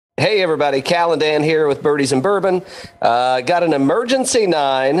Hey, everybody. Cal and Dan here with Birdies and Bourbon. Got an emergency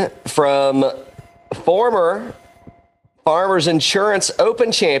 9 from former Farmers Insurance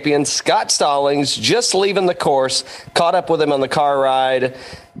Open champion Scott Stallings, just leaving the course. Caught up with him on the car ride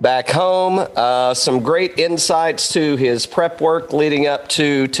back home. Some great insights to his prep work leading up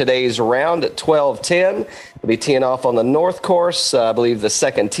to today's round at 12:10. We'll be teeing off on the North Course, I believe the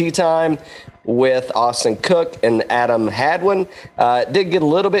second tee time, with Austin Cook and Adam Hadwin. It did get a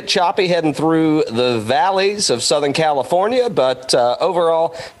little bit choppy heading through the valleys of Southern California, but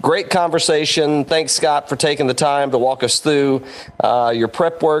overall, great conversation. Thanks, Scott, for taking the time to walk us through your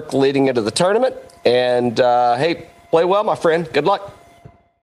prep work leading into the tournament. And, hey, play well, my friend. Good luck.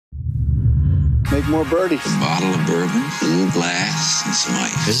 Make more birdies. A bottle of bourbon, a little glass, and some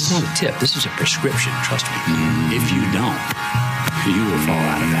ice. This is not a tip. This is a prescription. Trust me. If you don't, you will fall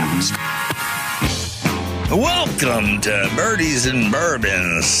out of balance. Welcome to Birdies and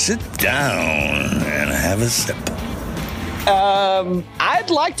Bourbon. Sit down and have a sip. I'd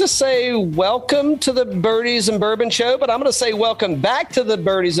like to say welcome to the Birdies and Bourbon Show, but I'm going to say welcome back to the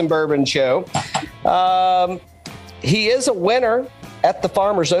Birdies and Bourbon Show. He is a winner at the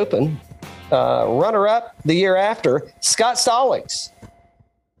Farmers Open, runner-up the year after, Scott Stallings.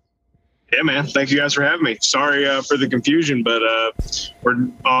 Yeah, man. Thank you guys for having me. Sorry for the confusion, but we're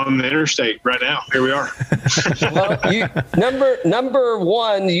on the interstate right now. Here we are. Well, number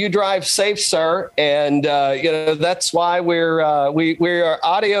one, you drive safe, sir, and that's why we are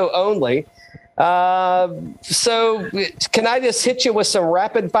audio only. So can I just hit you with some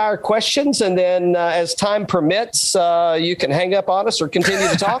rapid fire questions, and then as time permits, you can hang up on us or continue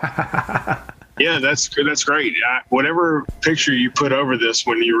to talk? Yeah, that's great. Whatever picture you put over this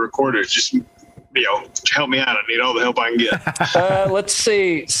when you record it, just help me out. I need all the help I can get. Let's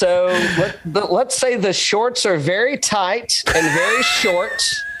see. So let's say the shorts are very tight and very short,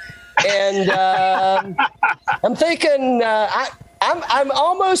 and I'm thinking I'm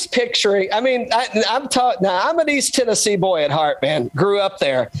almost picturing. I mean, I'm an East Tennessee boy at heart, man. Grew up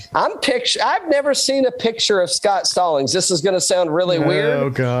there. I've never seen a picture of Scott Stallings. This is going to sound really weird.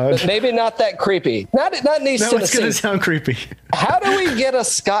 Oh God. But maybe not that creepy. Not in East Tennessee. It's going to sound creepy. How do we get a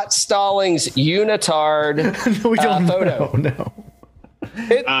Scott Stallings unitard we don't photo? No.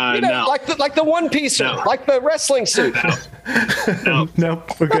 No. like the one piecer, like the wrestling suit. No,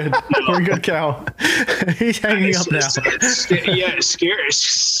 we're good. We're good, Cal. He's hanging up now.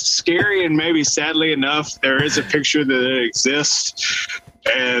 Scary, and maybe sadly enough, there is a picture that exists,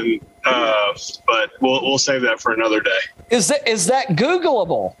 and but we'll save that for another day. Is that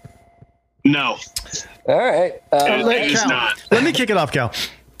Googleable? No. All right. It is not. Let me kick it off, Cal.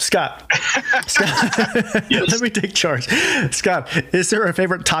 Scott. Yes. Let me take charge. Scott, is there a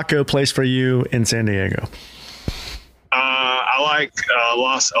favorite taco place for you in San Diego? I like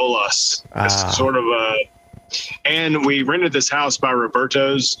Las Olas. It's sort of and we rented this house by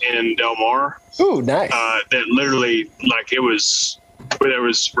Roberto's in Del Mar. Ooh, nice. That literally, there was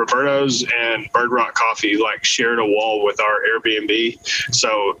Roberto's and Bird Rock Coffee shared a wall with our Airbnb.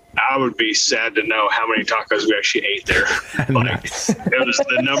 So I would be sad to know how many tacos we actually ate there. Nice.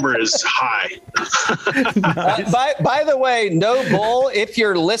 The number is high. Nice. By the way, no bull. If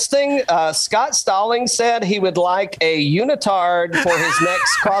you're listening, Scott Stallings said he would like a unitard for his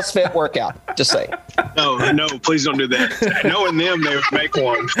next CrossFit workout. Just saying. No, please don't do that. Knowing them, they would make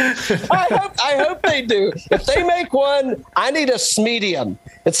one. I hope they do. If they make one, I need a medium.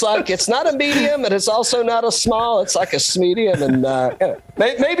 It's not a medium, and it's also not a small. It's like a medium, and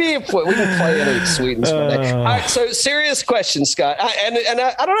maybe if we can play any Sweden's one day. All right, so serious question, Scott, and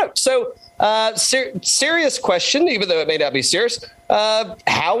I don't know. So serious question, even though it may not be serious.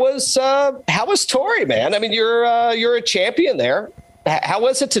 How was Torrey, man? I mean, you're a champion there. How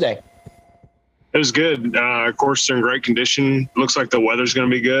was it today? It was good. Course in great condition. Looks like the weather's going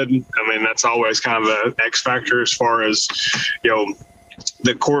to be good. I mean, that's always kind of an X factor as far as,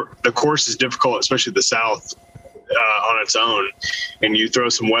 the course is difficult, especially the South on its own. And you throw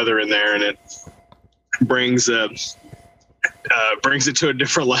some weather in there and it brings it to a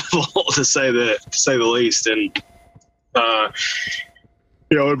different level to say the least. And,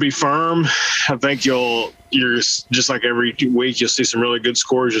 it'll be firm. I think you're just like every week, you'll see some really good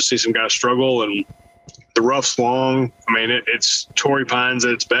scores. You'll see some guys struggle, and the rough's long. I mean, it's Torrey Pines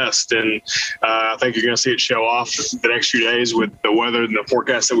at its best. And I think you're going to see it show off the next few days with the weather and the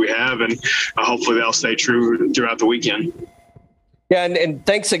forecast that we have. And hopefully they'll stay true throughout the weekend. Yeah, and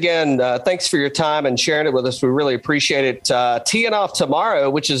thanks again. Thanks for your time and sharing it with us. We really appreciate it. Teeing off tomorrow,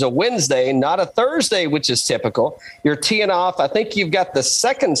 which is a Wednesday, not a Thursday, which is typical. You're teeing off. I think you've got the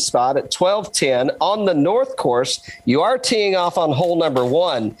second spot at 12:10 on the North Course. You are teeing off on hole number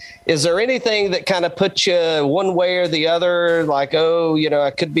 1. Is there anything that kind of puts you one way or the other? Like,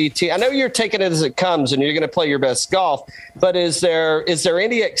 I could be I know you're taking it as it comes and you're going to play your best golf, but is there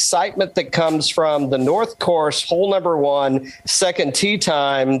any excitement that comes from the North Course, hole number 1, second tee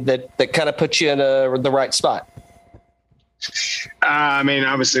time that kind of puts you in the right spot? I mean,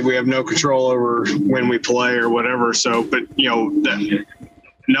 obviously we have no control over when we play or whatever. So, but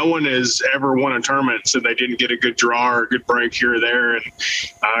no one has ever won a tournament so they didn't get a good draw or a good break here or there. And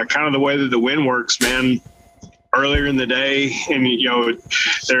kind of the way that the wind works, man, earlier in the day, and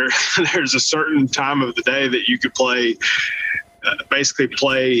there's a certain time of the day that you could basically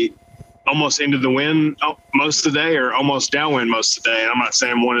play almost into the wind most of the day or almost downwind most of the day. And I'm not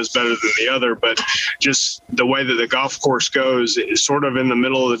saying one is better than the other, but just the way that the golf course goes is sort of in the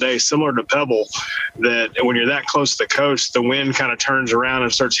middle of the day, similar to Pebble, that when you're that close to the coast, the wind kind of turns around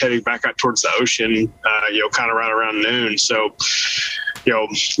and starts heading back out towards the ocean, kind of right around noon. So,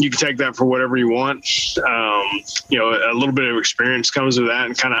 you can take that for whatever you want. A little bit of experience comes with that,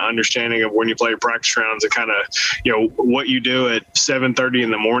 and kind of understanding of when you play your practice rounds, and kind of, what you do at 7:30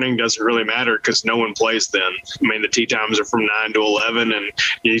 in the morning doesn't really matter because no one plays then. I mean, the tee times are from 9 to 11, and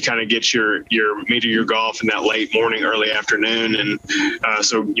you kind of get your meat of your golf in that late morning, early afternoon. And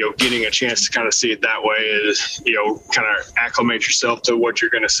so, getting a chance to kind of see it that way is, kind of acclimate yourself to what you're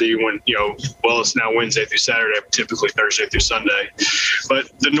going to see when, it's now Wednesday through Saturday, typically Thursday through Sunday.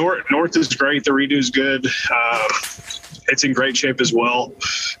 But the north is great. The redo is good. It's in great shape as well.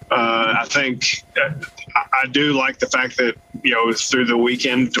 I think I do like the fact that, through the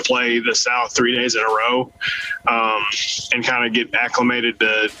weekend to play the South 3 days in a row, and kind of get acclimated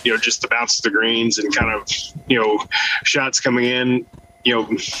to, just the bounce of the greens and kind of, shots coming in,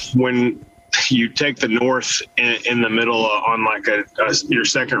 when you take the North in the middle on like your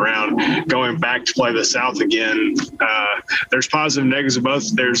second round, going back to play the South again. There's positive, negatives of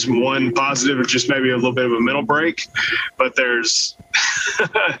both. There's one positive of just maybe a little bit of a middle break, but there's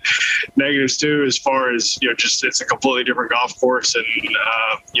negatives too, as far as, just it's a completely different golf course and,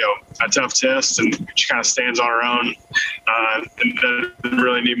 a tough test, and she kind of stands on her own and doesn't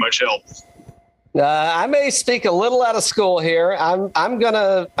really need much help. I may speak a little out of school here. I'm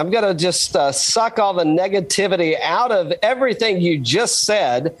gonna just suck all the negativity out of everything you just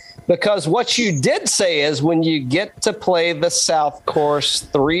said, because what you did say is when you get to play the South Course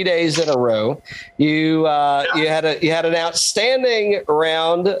 3 days in a row, you had an outstanding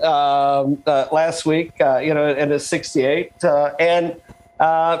round last week. In a 68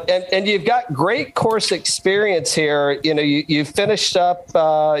 and you've got great course experience here. You finished up.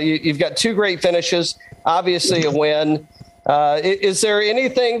 You've got 2 great finishes. Obviously, a win. Is there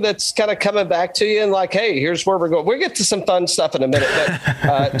anything that's kind of coming back to you and like, hey, here's where we're going? We'll get to some fun stuff in a minute,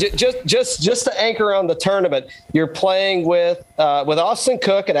 but just to anchor on the tournament, you're playing with Austin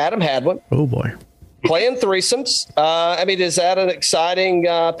Cook and Adam Hadwin. Oh boy. Playing threesomes. Is that an exciting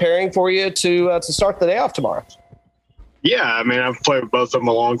pairing for you to start the day off tomorrow? Yeah, I've played with both of them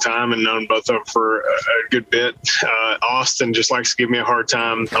a long time and known both of them for a good bit. Austin just likes to give me a hard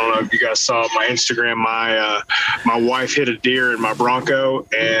time. I don't know if you guys saw my Instagram. My wife hit a deer in my Bronco,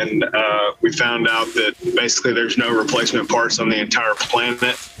 and we found out that basically there's no replacement parts on the entire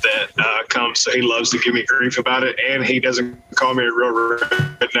planet that comes. So he loves to give me grief about it, and he doesn't call me a real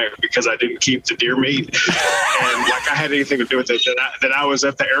redneck because I didn't keep the deer meat, and like I had anything to do with it. That I was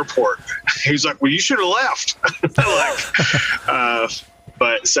at the airport. He's like, "Well, you should have left."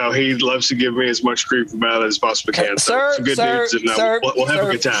 But so he loves to give me as much grief about it as possibly can. So some good dudes, and we'll have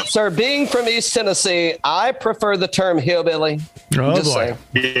a good time. Sir, being from East Tennessee, I prefer the term hillbilly. Oh, just boy.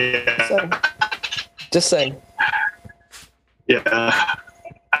 saying. Yeah. Just saying. Yeah.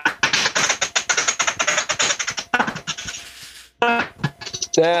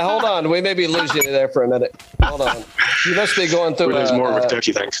 Yeah, hold on. We may be losing you there for a minute. Hold on. You must be going through. There's more of a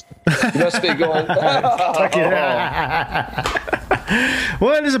Kentucky things. You must be going.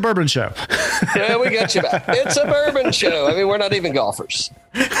 Well, it is a bourbon show. Yeah, we got you back. It's a bourbon show. We're not even golfers.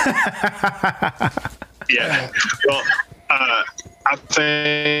 Yeah. Well, I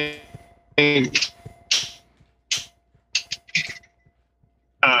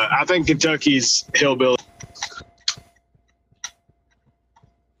think Kentucky's hillbilly.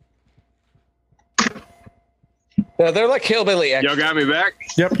 No, they're like hillbilly. Y'all got me back?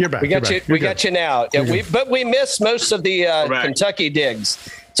 Yep, you're back. We got you. We got you now. Yeah, but we missed most of the Kentucky digs.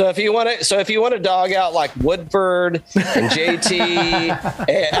 So if you want to dog out like Woodford and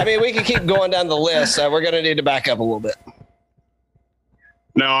JT, I mean, we can keep going down the list. We're going to need to back up a little bit.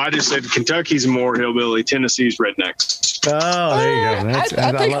 No, I just said Kentucky's more hillbilly, Tennessee's rednecks. Oh, there you go.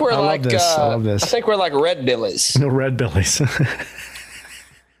 I think we're like I love this. I think we're like Red Billies. No, Red Billies.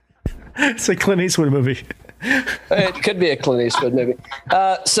 It's a Clint Eastwood movie. It could be a Clint Eastwood movie.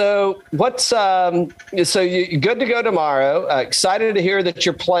 So what's so you good to go tomorrow? Excited to hear that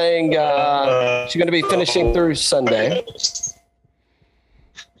you're playing. You're going to be finishing through Sunday.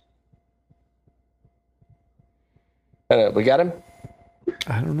 We got him.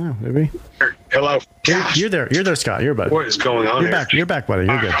 I don't know. Maybe. Hello. Gosh, You're there, Scott. You're back. what is going on here? You're back, buddy.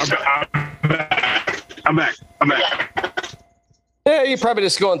 You're good. I'm back. Yeah, you're probably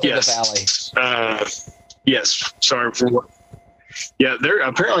just going through Yes. the valley. Yes. Sorry for what. Yeah,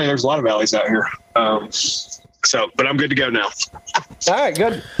 there's a lot of valleys out here. But I'm good to go now. All right,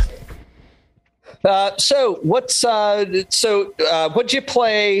 good. So what'd you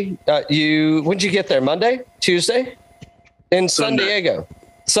play? When'd you get there? Monday, Tuesday, in San Sunday. Diego.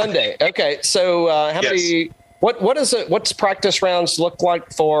 Sunday. Okay. So how many? What is it? What's practice rounds look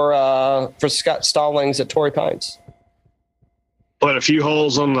like for Scott Stallings at Torrey Pines? Played a few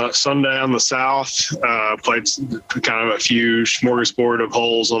holes on the Sunday on the south. Played kind of a few smorgasbord of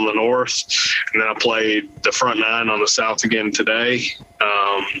holes on the north, and then I played the front nine on the south again today.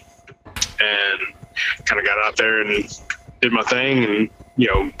 And kind of got out there and did my thing,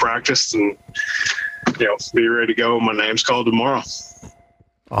 and practiced, and be ready to go. My name's called tomorrow.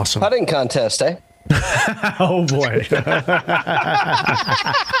 Awesome. Putting contest, eh? Oh boy.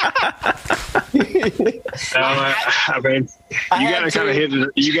 I mean, you got to kind of hit it.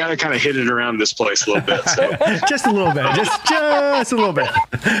 You got to kind of hit it around this place a little bit. So. Just a little bit. Just a little bit.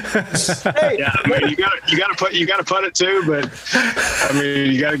 Hey, Yeah, I mean, you got to put it too, but I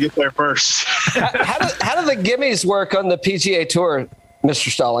mean, you got to get there first. how do the gimmies work on the PGA Tour, Mr.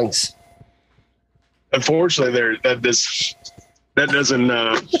 Stallings? Unfortunately, that doesn't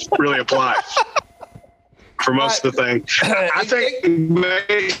really apply for most of the thing. I think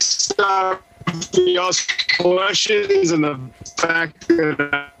based on y'all's questions and the fact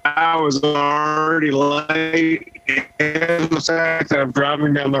that I was already late and the fact that I'm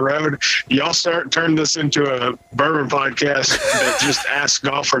driving down the road, y'all turn this into a bourbon podcast that just asks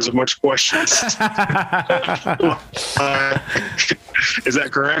golfers a bunch of questions. Is that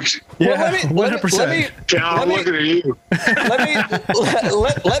correct? Yeah, 100%. Yeah, I'm looking at you. Let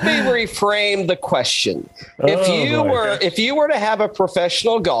me reframe the question. If you were to have a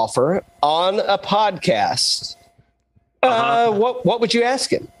professional golfer on a podcast, what would you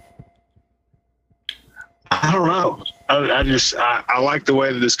ask him? I don't know. I like the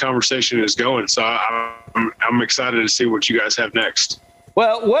way that this conversation is going, so I'm excited to see what you guys have next.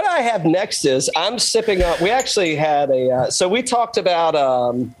 Well, what I have next is I'm sipping up. We actually had so we talked about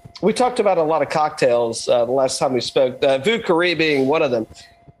a lot of cocktails the last time we spoke. Vieux Carré being one of them,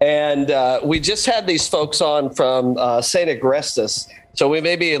 and we just had these folks on from St. Agrestis. So I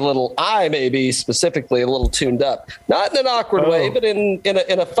may be specifically a little tuned up, not in an awkward way, but in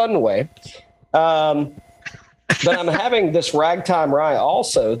a fun way. But I'm having this ragtime rye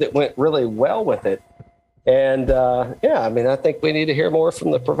also that went really well with it. And I mean, I think we need to hear more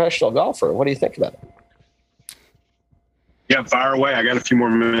from the professional golfer. What do you think about it? Yeah, fire away. I got a few more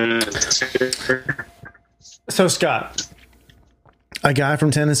minutes. So, Scott, a guy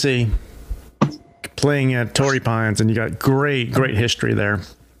from Tennessee playing at Torrey Pines, and you got great history there.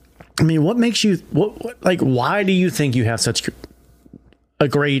 I mean, what makes you why do you think you have such a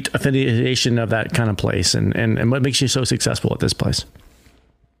great affiliation of that kind of place, and what makes you so successful at this place?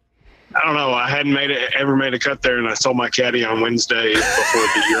 I don't know. I hadn't ever made a cut there, and I told my caddy on Wednesday before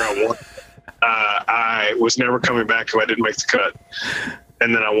the year I won. I was never coming back if I didn't make the cut.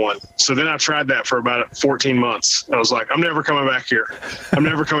 And then I won. So then I tried that for about 14 months. I was like, I'm never coming back here. I'm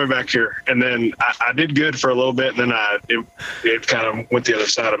never coming back here. And then I did good for a little bit, and then it kind of went the other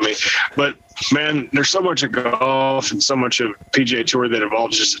side of me. But man, there's so much of golf and so much of PGA Tour that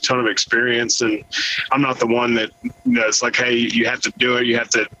involves just a ton of experience. And I'm not the one that's like, hey, you have to do it. You have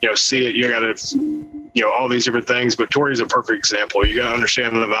to, see it. You got to, all these different things. But Torrey's a perfect example. You got to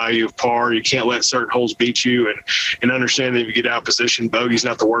understand the value of par. You can't let certain holes beat you, and understand that if you get out of position, bogey's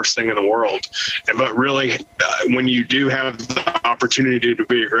not the worst thing in the world. But really, when you do have the opportunity to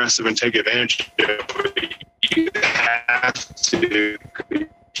be aggressive and take advantage of it, you have to.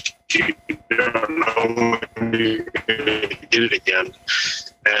 You don't know when you're going to get it again.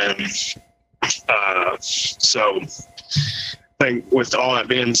 And think with all that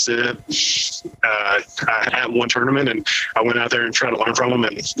being said, I had one tournament and I went out there and tried to learn from them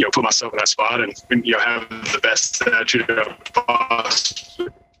and, put myself in that spot and, have the best attitude possible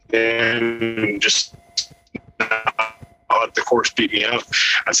and just let the course beat me up.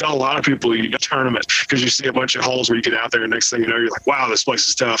 I tell a lot of people you do a tournament because you see a bunch of holes where you get out there and next thing you know, you're like, wow, this place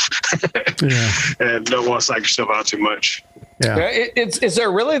is tough. And don't want to psych yourself out too much. Yeah. Is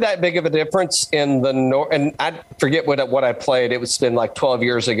there really that big of a difference in the north? And I forget what I played. It was been like 12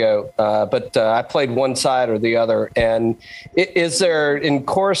 years ago, but I played one side or the other. And is there in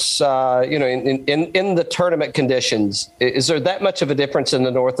course, in the tournament conditions, is there that much of a difference in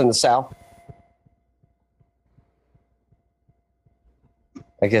the north and the south?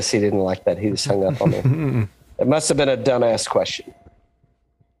 I guess he didn't like that. He just hung up on me. It must have been a dumbass question.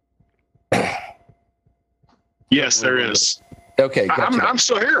 Yes, there is. Okay, gotcha. I'm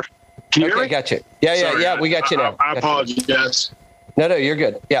still here. Can you hear me? Gotcha. Yeah, we got you now. I apologize. No, you're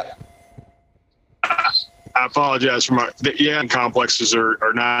good. Yeah. I apologize for the complexes are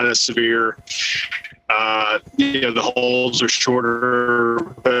not as severe. The holes are shorter,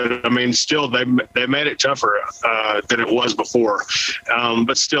 but I mean, still they made it tougher than it was before.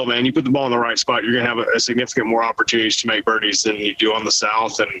 But still, man, you put the ball in the right spot, you're going to have a significant more opportunities to make birdies than you do on the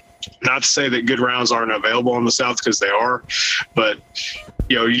south. And not to say that good rounds aren't available on the south because they are, but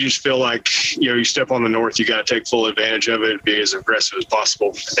you just feel like, you step on the north, you got to take full advantage of it, be as aggressive as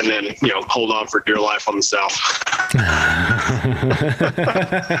possible, and then, hold on for dear life on the south.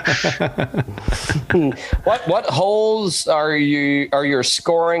 What holes are your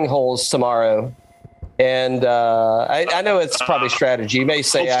scoring holes tomorrow? And I know it's probably strategy. You may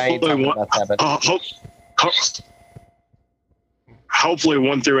say I ain't talking about that, but hopefully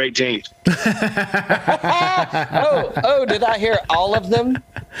 1 through 18. Oh, did I hear all of them?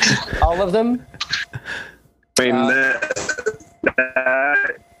 All of them? I mean,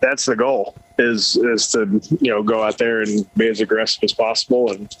 that's the goal is to, go out there and be as aggressive as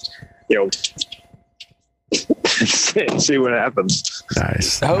possible and, see what happens.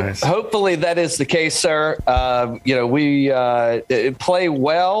 Nice. Hopefully that is the case, sir. We play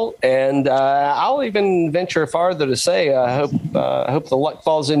well, and I'll even venture farther to say I hope the luck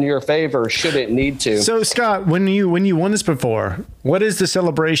falls into your favor should it need to. So, Scott, when you won this before, what does the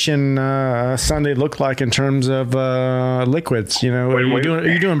celebration Sunday look like in terms of liquids? Are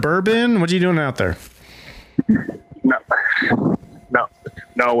you doing bourbon? What are you doing out there?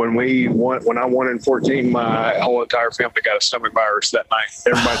 No, when I won in 14, my whole entire family got a stomach virus that night.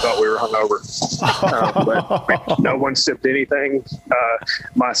 Everybody thought we were hungover, but no one sipped anything.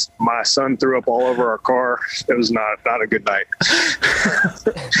 My son threw up all over our car. It was not a good night.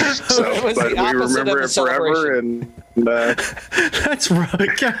 But we remember it forever. And that's right.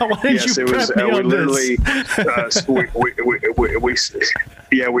 God, why did you prep me on literally,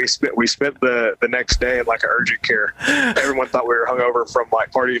 we spent the next day in like an urgent care. Everyone thought we were hungover from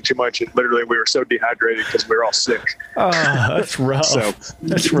like partying too much, and literally we were so dehydrated because we were all sick. Oh, that's rough.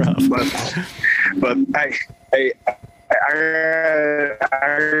 That's rough. But hey, I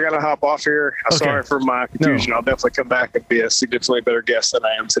gotta hop off here. I'm sorry for my confusion. No. I'll definitely come back and be a significantly better guest than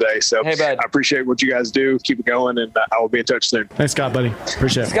I am today. So I appreciate what you guys do. Keep it going, and I will be in touch soon. Thanks, Scott, buddy.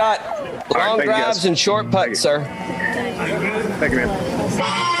 Appreciate it. Scott, long drives and short putts, sir. Thank you,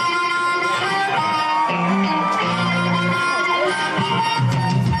 man.